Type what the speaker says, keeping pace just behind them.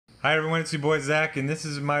Hi everyone, it's your boy Zach, and this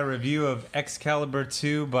is my review of Excalibur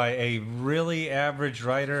 2 by a really average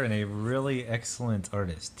writer and a really excellent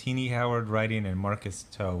artist. Tini Howard writing and Marcus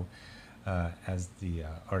Toe as the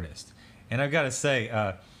artist. And I've got to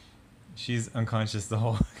say, she's unconscious the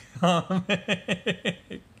whole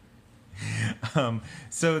comic.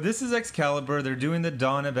 So this is Excalibur. They're doing the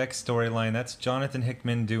Dawn of X storyline. That's Jonathan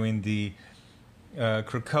Hickman doing the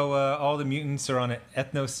Krakoa. All the mutants are on an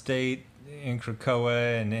ethno state in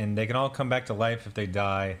Krakoa, and they can all come back to life if they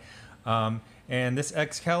die. And this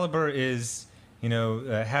Excalibur is,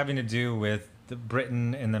 having to do with the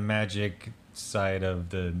Britain and the magic side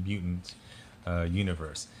of the mutant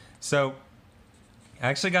universe. So I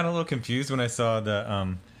actually got a little confused when I saw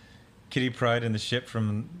the Kitty Pryde and the ship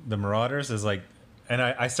from the Marauders. And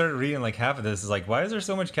I started reading like half of this. Is like, why is there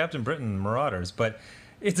so much Captain Britain and Marauders? But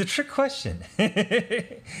it's a trick question.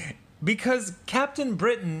 Because Captain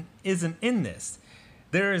Britain isn't in this.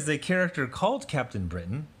 There is a character called Captain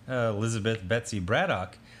Britain, Elizabeth Betsy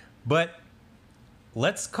Braddock, but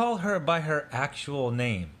let's call her by her actual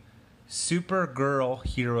name, Supergirl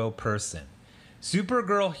Hero Person.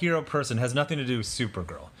 Supergirl Hero Person has nothing to do with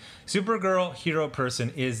Supergirl. Supergirl Hero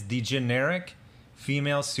Person is the generic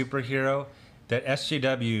female superhero that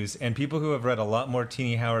SJWs and people who have read a lot more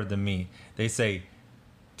Tini Howard than me, they say,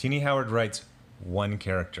 Tini Howard writes one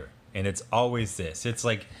character. And it's always this. It's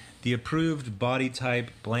like the approved body type,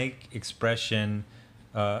 blank expression,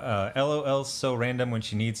 LOL so random when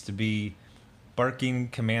she needs to be, barking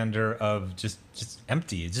commander of just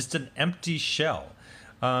empty. It's just an empty shell.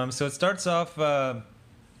 So it starts off, Rogue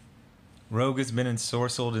has been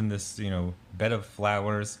ensorcelled in this, bed of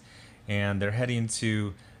flowers, and they're heading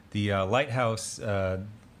to the lighthouse.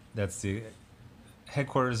 That's the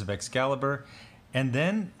headquarters of Excalibur. And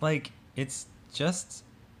then, it's just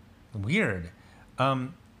weird.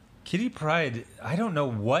 Kitty Pryde, I don't know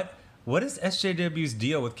what is SJW's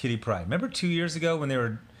deal with Kitty Pryde. Remember 2 years ago when they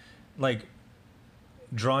were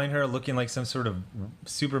drawing her looking like some sort of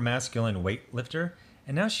super masculine weightlifter,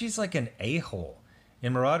 and now she's like an a-hole.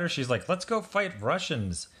 In Marauder, she's like, let's go fight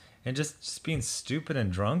Russians, and just being stupid and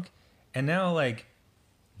drunk. And now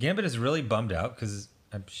Gambit is really bummed out because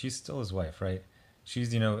she's still his wife, right?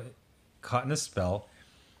 She's caught in a spell.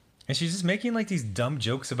 And she's just making these dumb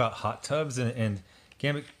jokes about hot tubs, and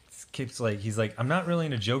Gambit keeps he's like, I'm not really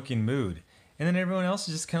in a joking mood. And then everyone else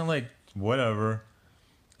is just kind of whatever.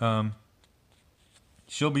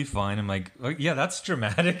 She'll be fine. I'm like, yeah, that's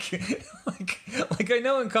dramatic. I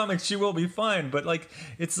know in comics she will be fine, but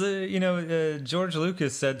it's George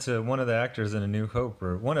Lucas said to one of the actors in A New Hope,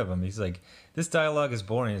 or one of them, he's like, this dialogue is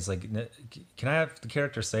boring. It's like, can I have the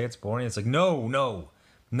character say it's boring? It's like, no,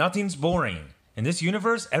 nothing's boring. In this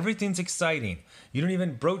universe, everything's exciting. You don't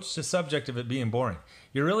even broach the subject of it being boring.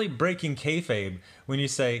 You're really breaking kayfabe when you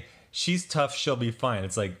say, she's tough, she'll be fine.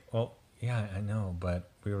 It's like, well, yeah, I know, but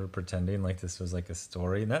we were pretending like this was a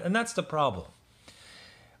story. And that's the problem.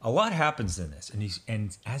 A lot happens in this.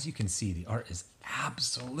 And as you can see, the art is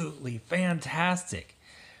absolutely fantastic.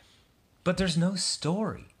 But there's no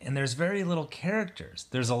story. And there's very little characters.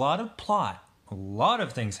 There's a lot of plot. A lot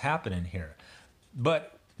of things happen in here.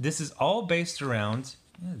 But this is all based around,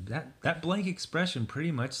 that blank expression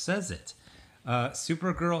pretty much says it.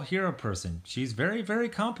 Supergirl Hero Person. She's very, very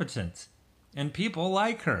competent. And people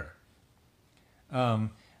like her.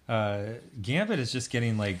 Gambit is just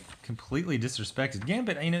getting completely disrespected.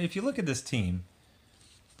 Gambit, if you look at this team,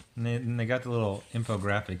 and they got the little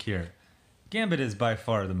infographic here, Gambit is by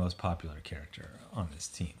far the most popular character on this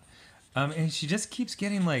team. And she just keeps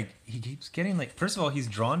getting first of all, he's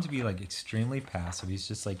drawn to be extremely passive. He's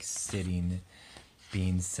just sitting,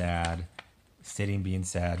 being sad,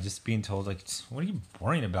 just being told what are you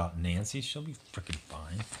worrying about, Nancy? She'll be freaking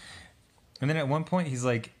fine. And then at one point he's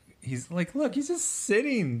like, look, he's just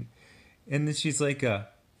sitting. And then she's like,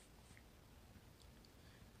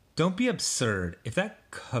 don't be absurd. If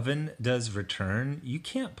that coven does return, you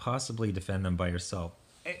can't possibly defend them by yourself.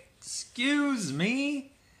 Excuse me?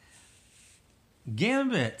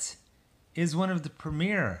 Gambit is one of the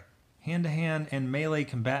premier hand-to-hand and melee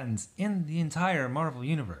combatants in the entire Marvel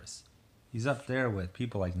Universe. He's up there with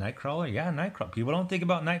people like Nightcrawler. Yeah, Nightcrawler. People don't think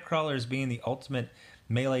about Nightcrawler as being the ultimate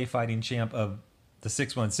melee fighting champ of the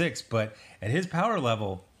 616, but at his power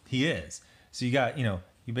level, he is. So you got, you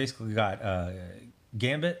basically got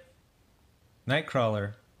Gambit,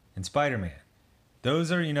 Nightcrawler, and Spider-Man.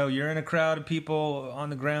 Those are, you're in a crowd of people on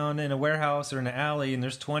the ground in a warehouse or in an alley, and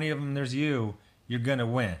there's 20 of them, and there's you. You're gonna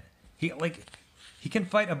win. He can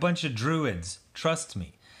fight a bunch of druids. Trust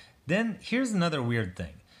me. Then here's another weird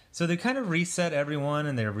thing. So they kind of reset everyone,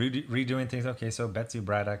 and they're redoing things. Okay, so Betsy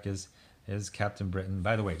Braddock is is Captain Britain.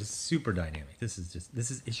 By the way, just super dynamic. This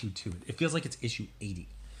is issue 2. It feels like it's issue 80.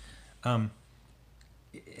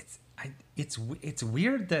 It's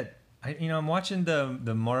weird that I'm watching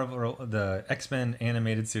the Marvel, the X-Men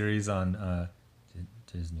animated series on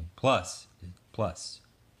Disney Plus.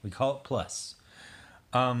 We call it Plus.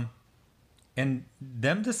 And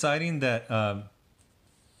them deciding that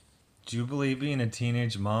Jubilee being a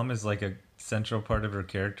teenage mom is like a central part of her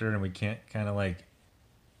character, and we can't kind of like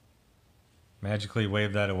magically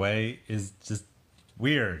wave that away is just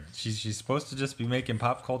weird. She's supposed to just be making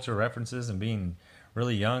pop culture references and being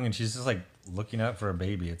really young, and she's just like looking out for a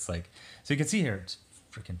baby. It's like, so you can see here, it's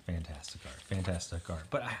freaking fantastic art.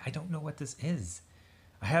 But I don't know what this is.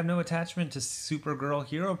 I have no attachment to Supergirl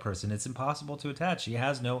hero person. It's impossible to attach. She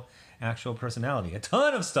has no actual personality. A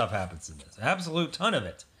ton of stuff happens in this. Absolute ton of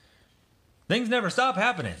it. Things never stop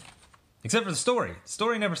happening. Except for the story. The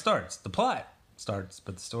story never starts. The plot starts,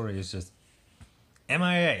 but the story is just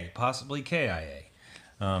MIA, possibly KIA.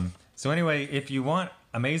 So anyway, if you want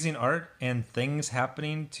amazing art and things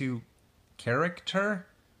happening to character,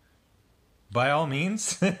 by all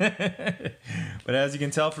means. But as you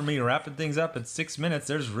can tell from me wrapping things up at 6 minutes,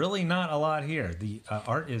 there's really not a lot here. The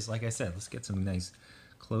art is, like I said, let's get some nice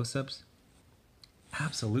close-ups.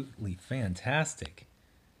 Absolutely fantastic.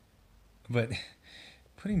 But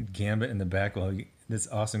putting Gambit in the back while this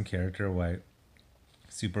awesome character, why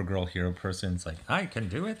Supergirl hero person, it's like, I can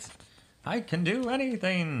do it. I can do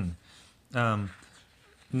anything.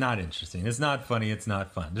 Not interesting. It's not funny. It's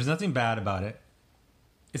not fun. There's nothing bad about it.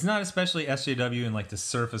 It's not especially SJW in like the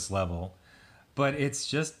surface level, but it's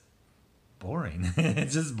just boring.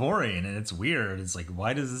 It's just boring and it's weird. It's like,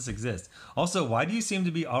 why does this exist? Also, why do you seem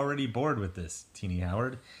to be already bored with this, Tini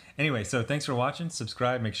Howard? Anyway, so thanks for watching.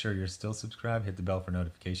 Subscribe. Make sure you're still subscribed. Hit the bell for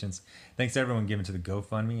notifications. Thanks to everyone giving to the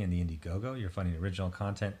GoFundMe and the Indiegogo. You're funding original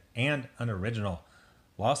content and an original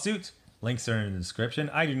lawsuit. Links are in the description.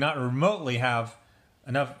 I do not remotely have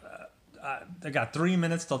enough... I got 3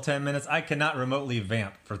 minutes till 10 minutes. I cannot remotely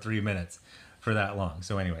vamp for 3 minutes for that long.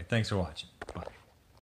 So anyway, thanks for watching. Bye.